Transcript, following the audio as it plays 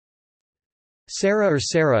Sarah or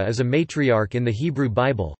Sarah is a matriarch in the Hebrew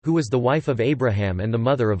Bible, who was the wife of Abraham and the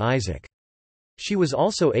mother of Isaac. She was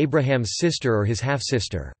also Abraham's sister or his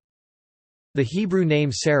half-sister. The Hebrew name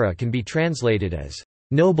Sarah can be translated as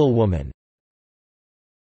noblewoman.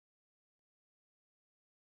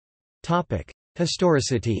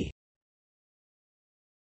 Historicity.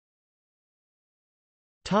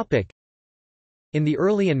 In the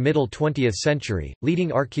early and middle 20th century,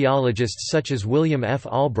 leading archaeologists such as William F.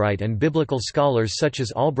 Albright and biblical scholars such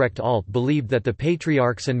as Albrecht Alt believed that the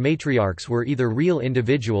patriarchs and matriarchs were either real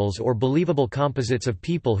individuals or believable composites of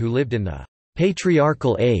people who lived in the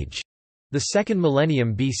patriarchal age, the second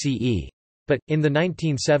millennium BCE. But, in the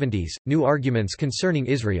 1970s, new arguments concerning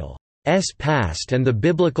Israel's past and the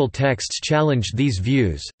biblical texts challenged these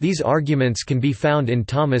views. These arguments can be found in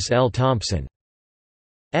Thomas L. Thompson's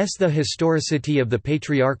The Historicity of the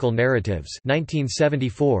Patriarchal Narratives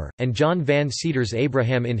 1974, and John Van Ceder's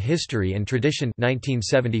Abraham in History and Tradition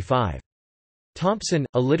 1975. Thompson,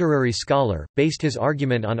 a literary scholar, based his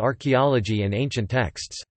argument on archaeology and ancient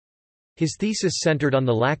texts. His thesis centered on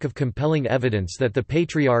the lack of compelling evidence that the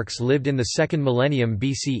patriarchs lived in the second millennium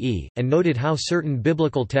BCE, and noted how certain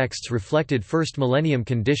biblical texts reflected first millennium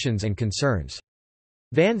conditions and concerns.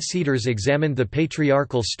 Van Cedars examined the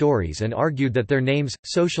patriarchal stories and argued that their names,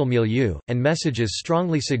 social milieu, and messages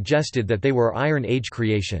strongly suggested that they were Iron Age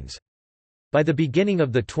creations. By the beginning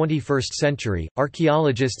of the 21st century,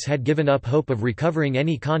 archaeologists had given up hope of recovering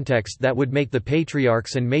any context that would make the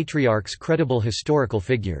patriarchs and matriarchs credible historical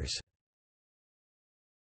figures.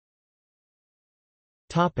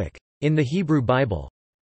 In the Hebrew Bible.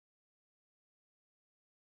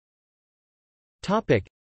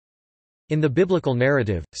 In the biblical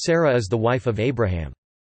narrative, Sarah is the wife of Abraham.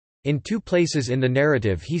 In two places in the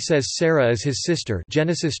narrative he says Sarah is his sister,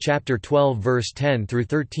 Genesis chapter 12 verse 10 through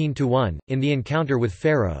 13-1, in the encounter with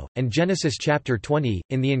Pharaoh, and Genesis chapter 20,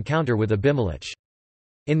 in the encounter with Abimelech.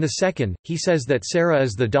 In the second, he says that Sarah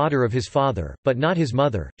is the daughter of his father, but not his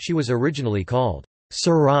mother. She was originally called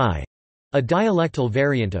Sarai, a dialectal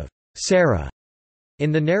variant of Sarah.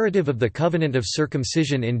 In the narrative of the covenant of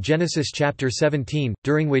circumcision in Genesis chapter 17,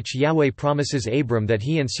 during which Yahweh promises Abram that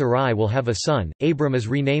he and Sarai will have a son, Abram is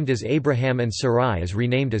renamed as Abraham and Sarai is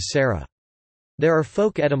renamed as Sarah. There are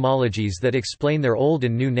folk etymologies that explain their old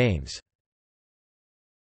and new names.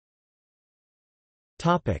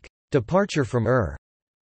 Departure from Ur.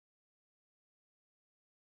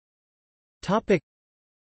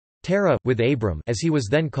 Terah, with Abram as he was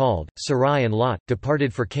then called, Sarai and Lot,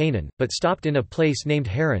 departed for Canaan, but stopped in a place named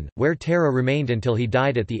Haran, where Terah remained until he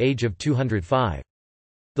died at the age of 205.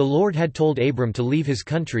 The Lord had told Abram to leave his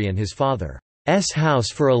country and his father's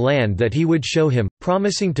house for a land that he would show him,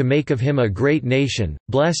 promising to make of him a great nation,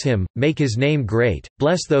 bless him, make his name great,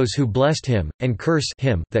 bless those who blessed him, and curse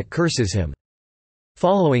him that curses him.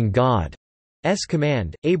 Following God's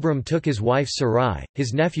command, Abram took his wife Sarai,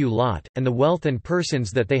 his nephew Lot, and the wealth and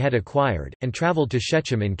persons that they had acquired, and traveled to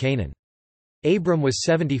Shechem in Canaan. Abram was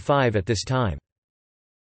 75 at this time.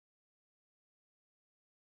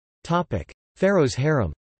 Pharaoh's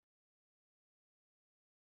harem.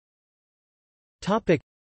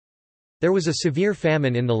 There was a severe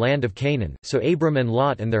famine in the land of Canaan, so Abram and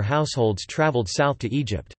Lot and their households traveled south to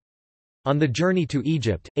Egypt. On the journey to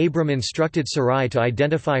Egypt, Abram instructed Sarai to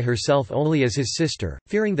identify herself only as his sister,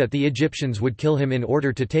 fearing that the Egyptians would kill him in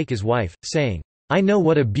order to take his wife, saying, "I know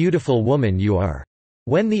what a beautiful woman you are.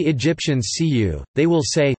 When the Egyptians see you, they will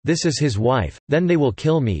say, 'This is his wife,' then they will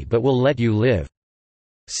kill me but will let you live.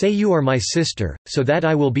 Say you are my sister, so that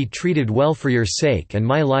I will be treated well for your sake and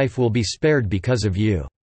my life will be spared because of you."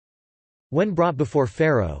 When brought before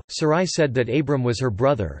Pharaoh, Sarai said that Abram was her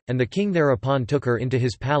brother, and the king thereupon took her into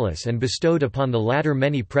his palace and bestowed upon the latter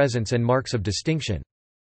many presents and marks of distinction.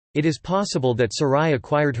 It is possible that Sarai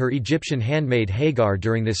acquired her Egyptian handmaid Hagar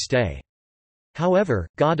during this stay. However,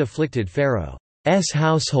 God afflicted Pharaoh's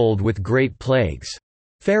household with great plagues.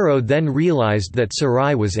 Pharaoh then realized that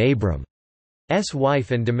Sarai was Abram's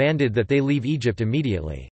wife and demanded that they leave Egypt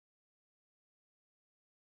immediately.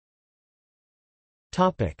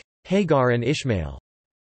 Hagar and Ishmael.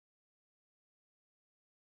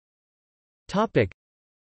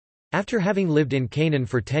 After having lived in Canaan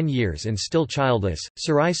for 10 years and still childless,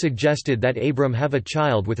 Sarai suggested that Abram have a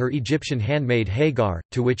child with her Egyptian handmaid Hagar,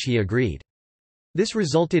 to which he agreed. This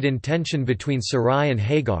resulted in tension between Sarai and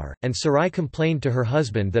Hagar, and Sarai complained to her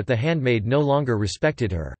husband that the handmaid no longer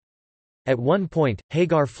respected her. At one point,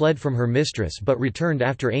 Hagar fled from her mistress but returned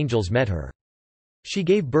after angels met her. She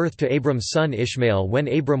gave birth to Abram's son Ishmael when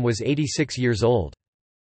Abram was 86 years old.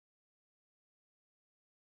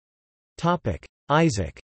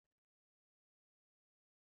 Isaac.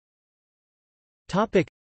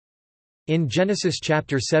 In Genesis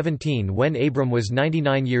chapter 17, when Abram was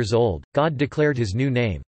 99 years old, God declared his new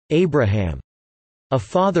name, Abraham, a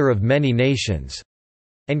father of many nations,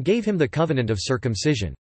 and gave him the covenant of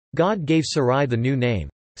circumcision. God gave Sarai the new name,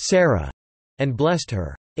 Sarah, and blessed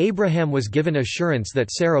her. Abraham was given assurance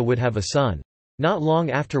that Sarah would have a son. Not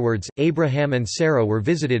long afterwards, Abraham and Sarah were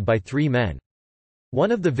visited by 3 men.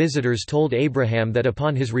 One of the visitors told Abraham that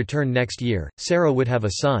upon his return next year, Sarah would have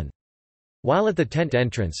a son. While at the tent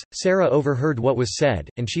entrance, Sarah overheard what was said,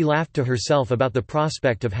 and she laughed to herself about the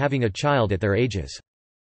prospect of having a child at their ages.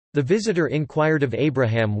 The visitor inquired of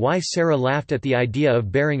Abraham why Sarah laughed at the idea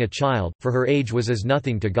of bearing a child, for her age was as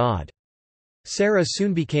nothing to God. Sarah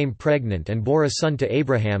soon became pregnant and bore a son to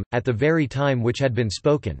Abraham, at the very time which had been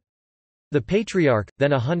spoken. The patriarch,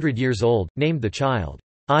 then 100 years old, named the child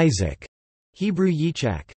Isaac, Hebrew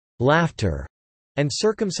Yitzhak, laughter, and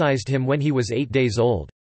circumcised him when he was 8 days old.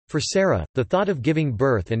 For Sarah, the thought of giving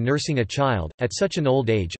birth and nursing a child, at such an old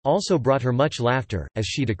age, also brought her much laughter, as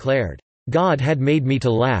she declared, "God had made me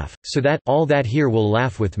to laugh, so that all that hear will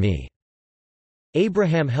laugh with me."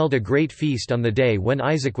 Abraham held a great feast on the day when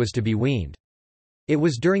Isaac was to be weaned. It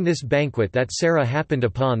was during this banquet that Sarah happened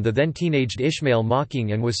upon the then teenaged Ishmael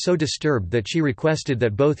mocking and was so disturbed that she requested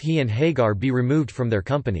that both he and Hagar be removed from their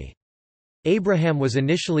company. Abraham was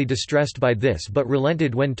initially distressed by this but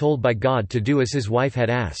relented when told by God to do as his wife had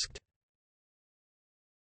asked.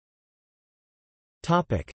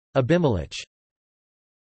 Abimelech.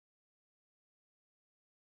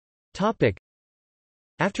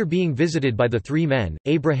 After being visited by the 3 men,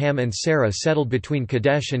 Abraham and Sarah settled between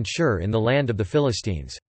Kadesh and Shur in the land of the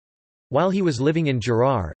Philistines. While he was living in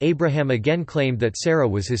Gerar, Abraham again claimed that Sarah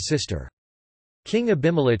was his sister. King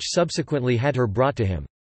Abimelech subsequently had her brought to him.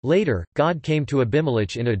 Later, God came to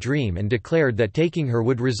Abimelech in a dream and declared that taking her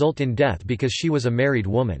would result in death because she was a married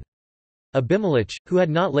woman. Abimelech, who had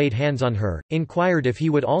not laid hands on her, inquired if he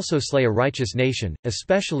would also slay a righteous nation,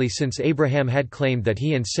 especially since Abraham had claimed that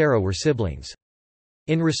he and Sarah were siblings.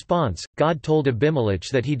 In response, God told Abimelech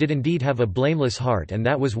that he did indeed have a blameless heart and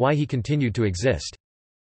that was why he continued to exist.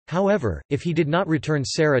 However, if he did not return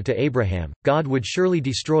Sarah to Abraham, God would surely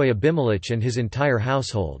destroy Abimelech and his entire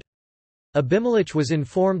household. Abimelech was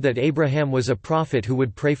informed that Abraham was a prophet who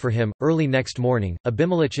would pray for him. Early next morning,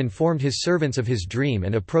 Abimelech informed his servants of his dream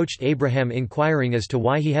and approached Abraham inquiring as to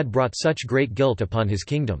why he had brought such great guilt upon his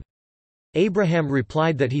kingdom. Abraham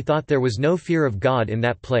replied that he thought there was no fear of God in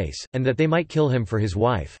that place, and that they might kill him for his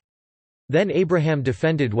wife. Then Abraham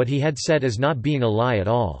defended what he had said as not being a lie at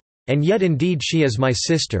all. "And yet indeed she is my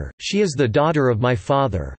sister, she is the daughter of my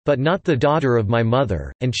father, but not the daughter of my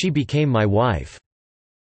mother, and she became my wife."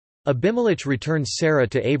 Abimelech returned Sarah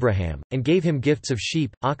to Abraham, and gave him gifts of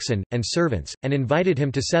sheep, oxen, and servants, and invited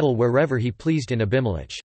him to settle wherever he pleased in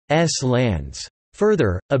Abimelech's lands.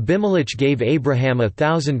 Further, Abimelech gave Abraham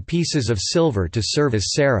 1,000 pieces of silver to serve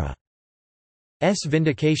as Sarah's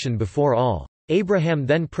vindication before all. Abraham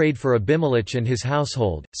then prayed for Abimelech and his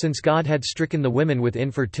household, since God had stricken the women with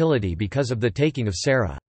infertility because of the taking of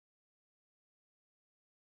Sarah.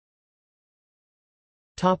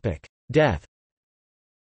 Death.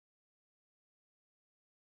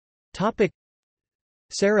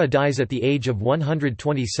 Sarah dies at the age of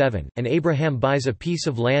 127, and Abraham buys a piece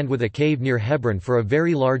of land with a cave near Hebron for a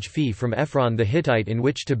very large fee from Ephron the Hittite in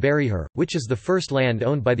which to bury her, which is the first land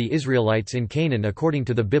owned by the Israelites in Canaan according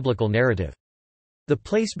to the biblical narrative. The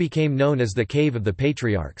place became known as the Cave of the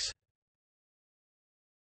Patriarchs.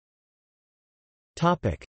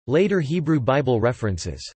 Later Hebrew Bible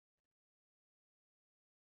references.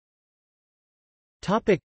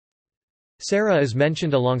 Sarah is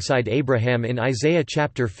mentioned alongside Abraham in Isaiah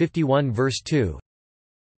chapter 51 verse 2.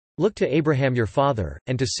 "Look to Abraham your father,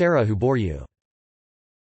 and to Sarah who bore you."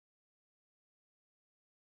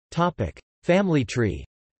 Family tree.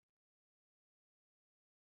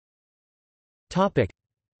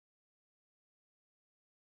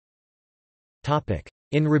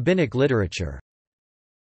 In rabbinic literature.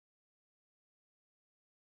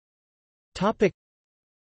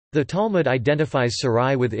 The Talmud identifies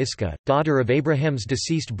Sarai with Iscah, daughter of Abraham's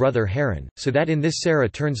deceased brother Haran, so that in this Sarah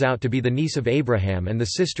turns out to be the niece of Abraham and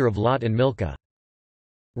the sister of Lot and Milcah.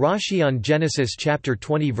 Rashi on Genesis chapter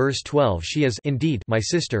 20 verse 12, she is indeed my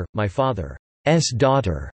sister, my father's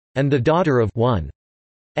daughter, and the daughter of one's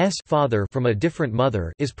father from a different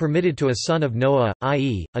mother is permitted to a son of Noah,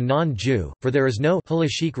 i.e., a non-Jew, for there is no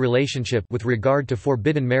halachic relationship with regard to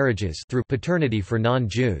forbidden marriages through paternity for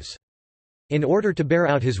non-Jews. In order to bear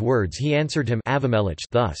out his words he answered him Avimelech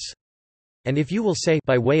thus. And if you will say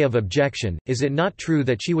by way of objection, is it not true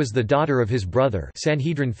that she was the daughter of his brother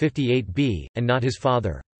Sanhedrin 58b, and not his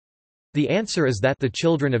father? The answer is that the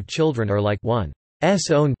children of children are like one's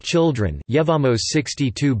own children. Yevamos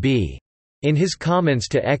 62b. In his comments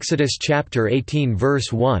to Exodus chapter 18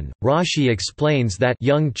 verse 1, Rashi explains that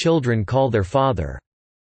young children call their father's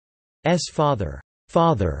father,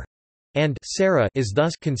 father, and Sarah is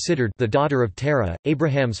thus considered the daughter of Terah,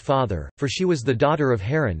 Abraham's father, for she was the daughter of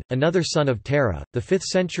Haran, another son of Terah. The 5th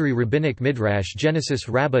century rabbinic midrash Genesis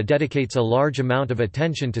Rabbah dedicates a large amount of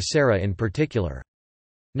attention to Sarah in particular.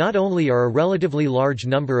 Not only are a relatively large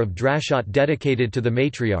number of drashot dedicated to the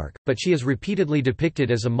matriarch, but she is repeatedly depicted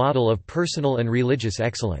as a model of personal and religious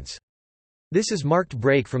excellence. This is marked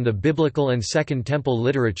break from the biblical and Second Temple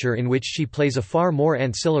literature in which she plays a far more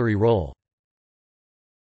ancillary role.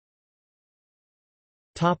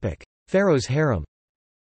 Pharaoh's harem.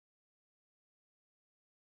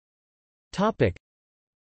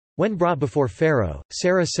 When brought before Pharaoh,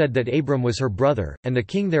 Sarah said that Abram was her brother, and the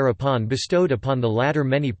king thereupon bestowed upon the latter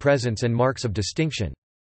many presents and marks of distinction.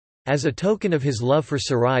 As a token of his love for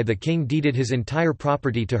Sarai, the king deeded his entire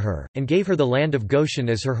property to her, and gave her the land of Goshen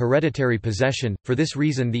as her hereditary possession. For this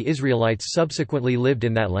reason the Israelites subsequently lived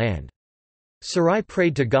in that land. Sarai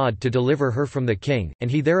prayed to God to deliver her from the king,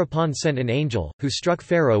 and he thereupon sent an angel, who struck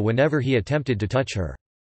Pharaoh whenever he attempted to touch her.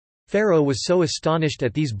 Pharaoh was so astonished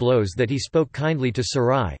at these blows that he spoke kindly to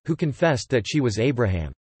Sarai, who confessed that she was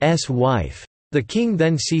Abraham's wife. The king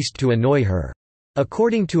then ceased to annoy her.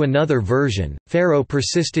 According to another version, Pharaoh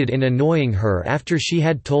persisted in annoying her after she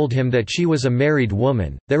had told him that she was a married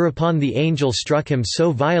woman. Thereupon the angel struck him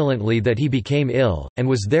so violently that he became ill, and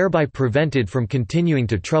was thereby prevented from continuing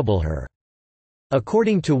to trouble her.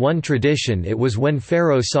 According to one tradition, it was when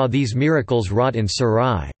Pharaoh saw these miracles wrought in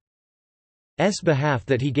Sarai's behalf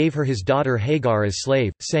that he gave her his daughter Hagar as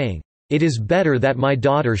slave, saying, "It is better that my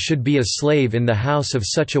daughter should be a slave in the house of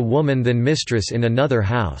such a woman than mistress in another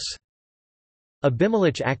house."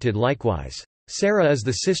 Abimelech acted likewise. Sarah is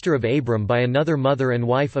the sister of Abram by another mother and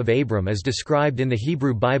wife of Abram as described in the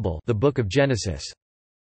Hebrew Bible, the Book of Genesis.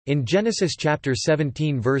 In Genesis chapter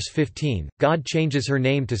 17 verse 15, God changes her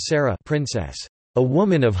name to Sarah, princess, a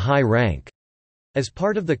woman of high rank, as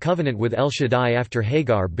part of the covenant with El Shaddai after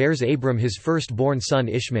Hagar bears Abram his firstborn son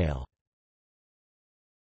Ishmael.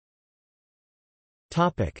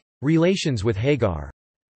 Relations with Hagar.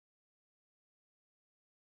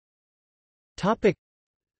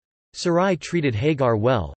 Sarai treated Hagar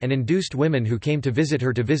well, and induced women who came to visit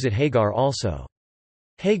her to visit Hagar also.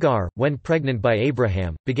 Hagar, when pregnant by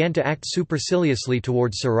Abraham, began to act superciliously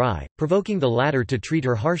toward Sarai, provoking the latter to treat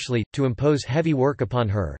her harshly, to impose heavy work upon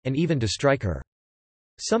her, and even to strike her.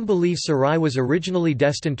 Some believe Sarai was originally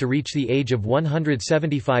destined to reach the age of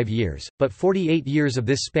 175 years, but 48 years of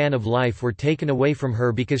this span of life were taken away from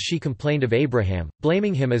her because she complained of Abraham,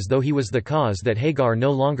 blaming him as though he was the cause that Hagar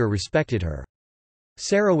no longer respected her.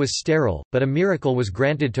 Sarah was sterile, but a miracle was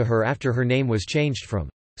granted to her after her name was changed from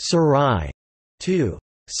Sarai to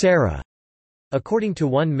Sarah. According to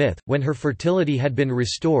one myth, when her fertility had been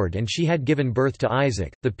restored and she had given birth to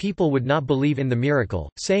Isaac, the people would not believe in the miracle,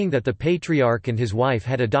 saying that the patriarch and his wife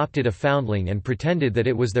had adopted a foundling and pretended that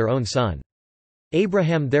it was their own son.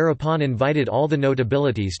 Abraham thereupon invited all the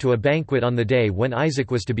notabilities to a banquet on the day when Isaac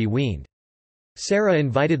was to be weaned. Sarah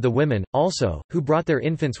invited the women, also, who brought their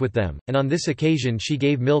infants with them, and on this occasion she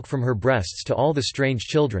gave milk from her breasts to all the strange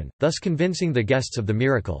children, thus convincing the guests of the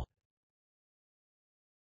miracle.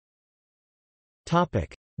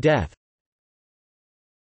 Death.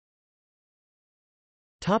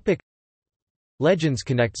 Legends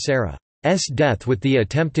connect Sarah's death with the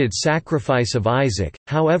attempted sacrifice of Isaac,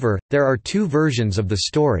 however, there are two versions of the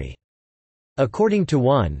story. According to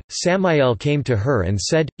one, Samael came to her and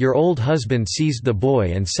said, "Your old husband seized the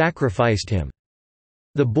boy and sacrificed him."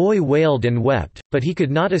 The boy wailed and wept, but he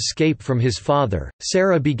could not escape from his father.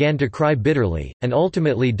 Sarah began to cry bitterly, and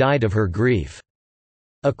ultimately died of her grief.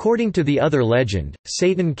 According to the other legend,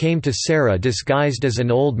 Satan came to Sarah disguised as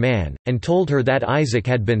an old man, and told her that Isaac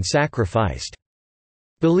had been sacrificed.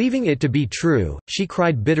 Believing it to be true, she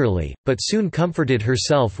cried bitterly, but soon comforted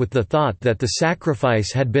herself with the thought that the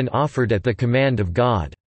sacrifice had been offered at the command of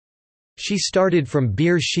God. She started from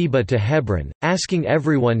Beer-sheba to Hebron, asking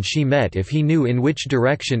everyone she met if he knew in which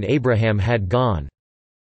direction Abraham had gone.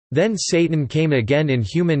 Then Satan came again in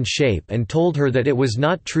human shape and told her that it was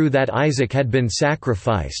not true that Isaac had been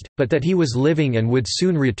sacrificed, but that he was living and would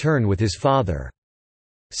soon return with his father.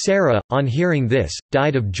 Sarah, on hearing this,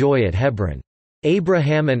 died of joy at Hebron.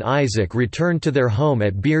 Abraham and Isaac returned to their home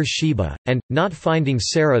at Beer-sheba, and, not finding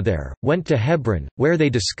Sarah there, went to Hebron, where they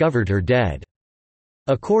discovered her dead.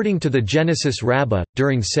 According to the Genesis Rabbah,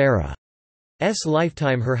 during Sarah's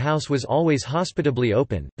lifetime her house was always hospitably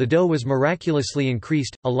open, the dough was miraculously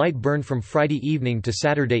increased, a light burned from Friday evening to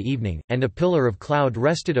Saturday evening, and a pillar of cloud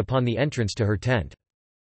rested upon the entrance to her tent.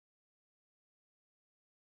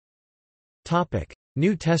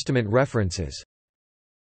 New Testament references.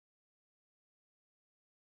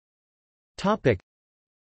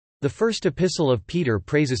 The first epistle of Peter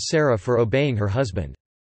praises Sarah for obeying her husband.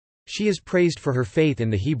 She is praised for her faith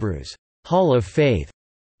in the Hebrews' Hall of Faith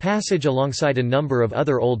passage alongside a number of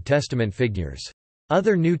other Old Testament figures.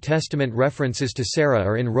 Other New Testament references to Sarah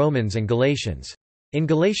are in Romans and Galatians. In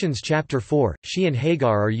Galatians chapter 4, she and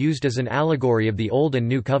Hagar are used as an allegory of the Old and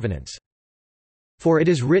New Covenants. For it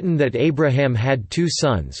is written that Abraham had 2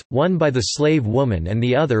 sons, one by the slave woman and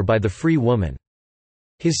the other by the free woman.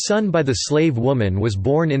 His son by the slave woman was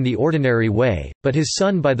born in the ordinary way, but his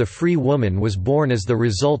son by the free woman was born as the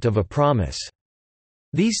result of a promise.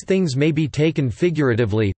 These things may be taken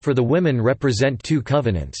figuratively, for the women represent 2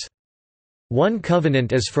 covenants. One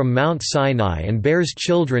covenant is from Mount Sinai and bears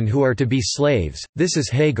children who are to be slaves, this is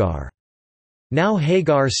Hagar. Now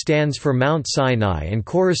Hagar stands for Mount Sinai and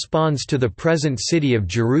corresponds to the present city of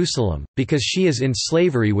Jerusalem, because she is in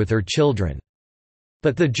slavery with her children.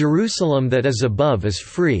 But the Jerusalem that is above is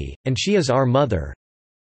free, and she is our mother.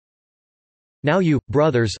 Now you,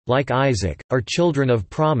 brothers, like Isaac, are children of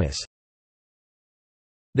promise.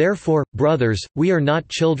 Therefore, brothers, we are not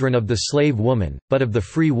children of the slave woman, but of the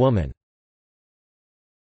free woman.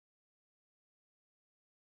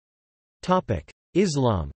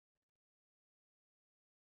 Islam.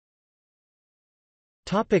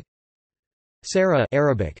 Sarah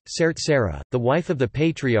Arabic, Sert Sarah, the wife of the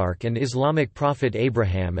patriarch and Islamic prophet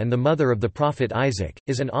Abraham and the mother of the prophet Isaac,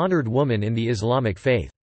 is an honored woman in the Islamic faith.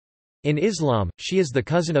 In Islam, she is the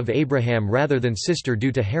cousin of Abraham rather than sister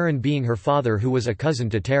due to Haran being her father who was a cousin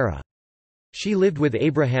to Terah. She lived with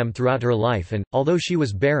Abraham throughout her life and, although she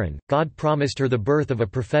was barren, God promised her the birth of a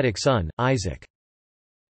prophetic son, Isaac.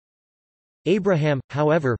 Abraham,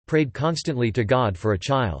 however, prayed constantly to God for a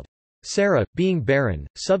child. Sarah, being barren,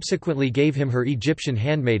 subsequently gave him her Egyptian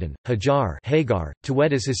handmaiden, Hagar, to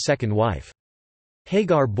wed as his second wife.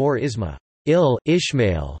 Hagar bore Ishmael,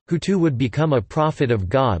 who too would become a prophet of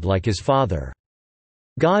God like his father.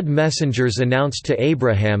 God messengers announced to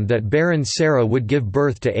Abraham that barren Sarah would give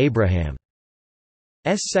birth to Abraham's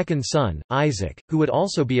second son, Isaac, who would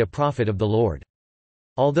also be a prophet of the Lord.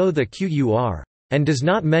 Although the Qur'an and does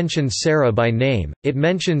not mention Sarah by name, it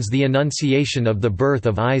mentions the annunciation of the birth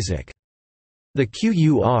of Isaac. The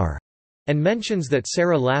Qur'an and mentions that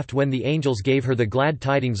Sarah laughed when the angels gave her the glad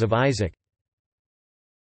tidings of Isaac.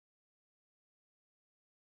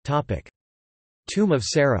 Tomb of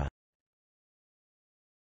Sarah.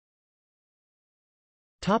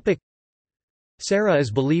 Sarah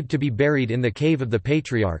is believed to be buried in the Cave of the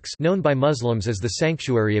Patriarchs, known by Muslims as the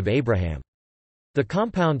Sanctuary of Abraham. The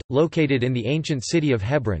compound, located in the ancient city of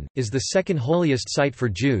Hebron, is the second holiest site for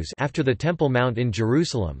Jews after the Temple Mount in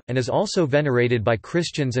Jerusalem, and is also venerated by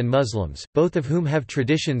Christians and Muslims, both of whom have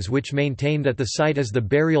traditions which maintain that the site is the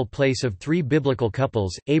burial place of 3 biblical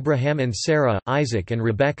couples, Abraham and Sarah, Isaac and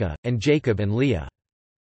Rebekah, and Jacob and Leah.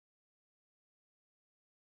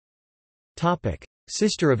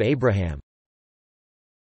 Sister of Abraham.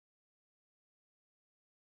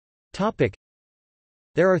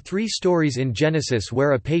 There are 3 stories in Genesis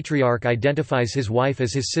where a patriarch identifies his wife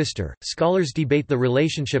as his sister. Scholars debate the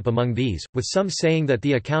relationship among these, with some saying that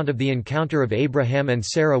the account of the encounter of Abraham and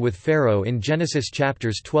Sarah with Pharaoh in Genesis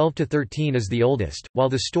chapters 12 to 13 is the oldest, while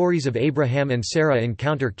the stories of Abraham and Sarah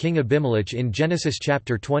encounter King Abimelech in Genesis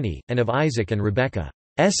chapter 20, and of Isaac and Rebekah.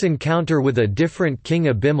 Encounter with a different king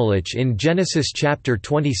Abimelech in Genesis chapter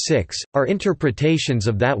 26, are interpretations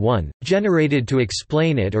of that one, generated to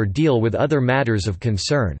explain it or deal with other matters of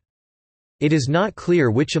concern. It is not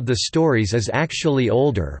clear which of the stories is actually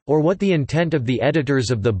older, or what the intent of the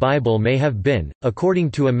editors of the Bible may have been,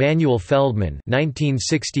 according to Emanuel Feldman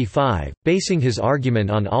 1965, basing his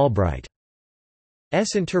argument on Albright's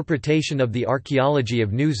interpretation of the archaeology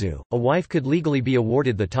of Nuzu. A wife could legally be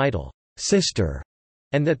awarded the title, sister,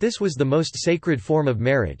 and that this was the most sacred form of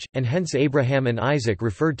marriage, and hence Abraham and Isaac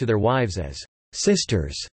referred to their wives as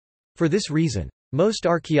sisters for this reason. Most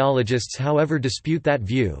archaeologists however dispute that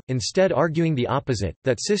view, instead arguing the opposite,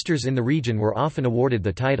 that sisters in the region were often awarded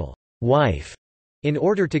the title wife in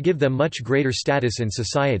order to give them much greater status in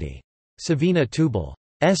society. Savina Tubal's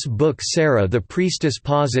book Sarah the Priestess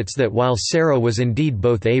posits that while Sarah was indeed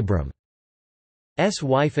both Abram's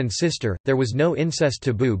wife and sister, there was no incest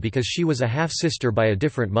taboo because she was a half-sister by a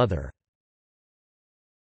different mother.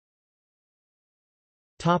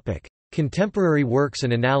 Contemporary works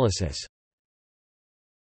and analysis.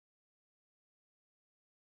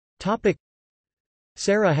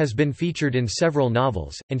 Sarah has been featured in several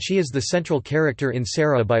novels, and she is the central character in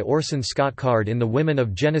Sarah by Orson Scott Card in the Women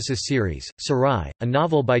of Genesis series, Sarai, a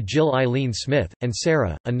novel by Jill Eileen Smith, and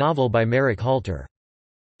Sarah, a novel by Merrick Halter.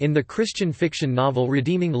 In the Christian fiction novel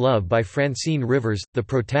Redeeming Love by Francine Rivers, the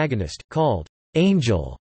protagonist, called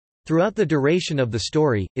Angel, throughout the duration of the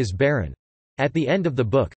story, is barren. At the end of the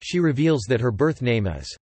book, she reveals that her birth name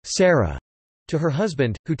is Sarah to her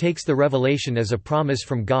husband, who takes the revelation as a promise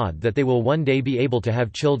from God that they will one day be able to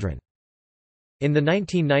have children. In the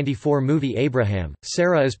 1994 movie Abraham,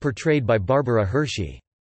 Sarah is portrayed by Barbara Hershey.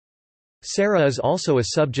 Sarah is also a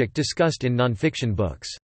subject discussed in nonfiction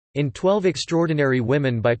books. In 12 Extraordinary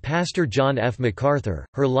Women by Pastor John F. MacArthur,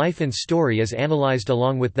 her life and story is analyzed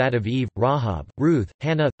along with that of Eve, Rahab, Ruth,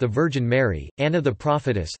 Hannah, the Virgin Mary, Anna the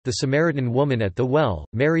Prophetess, the Samaritan woman at the well,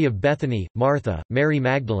 Mary of Bethany, Martha, Mary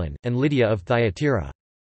Magdalene, and Lydia of Thyatira.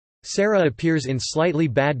 Sarah appears in Slightly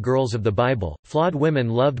Bad Girls of the Bible, Flawed Women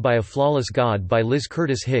Loved by a Flawless God by Liz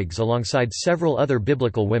Curtis Higgs alongside several other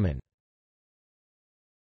biblical women.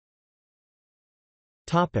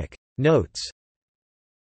 Notes.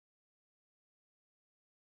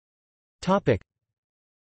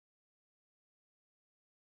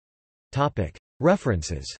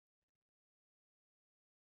 References.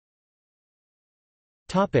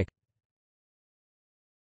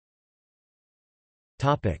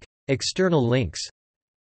 External links.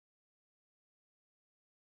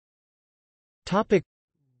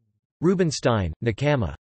 Rubenstein,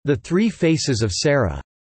 Nakama. The Three Faces of Sarah.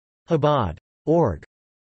 Chabad.org.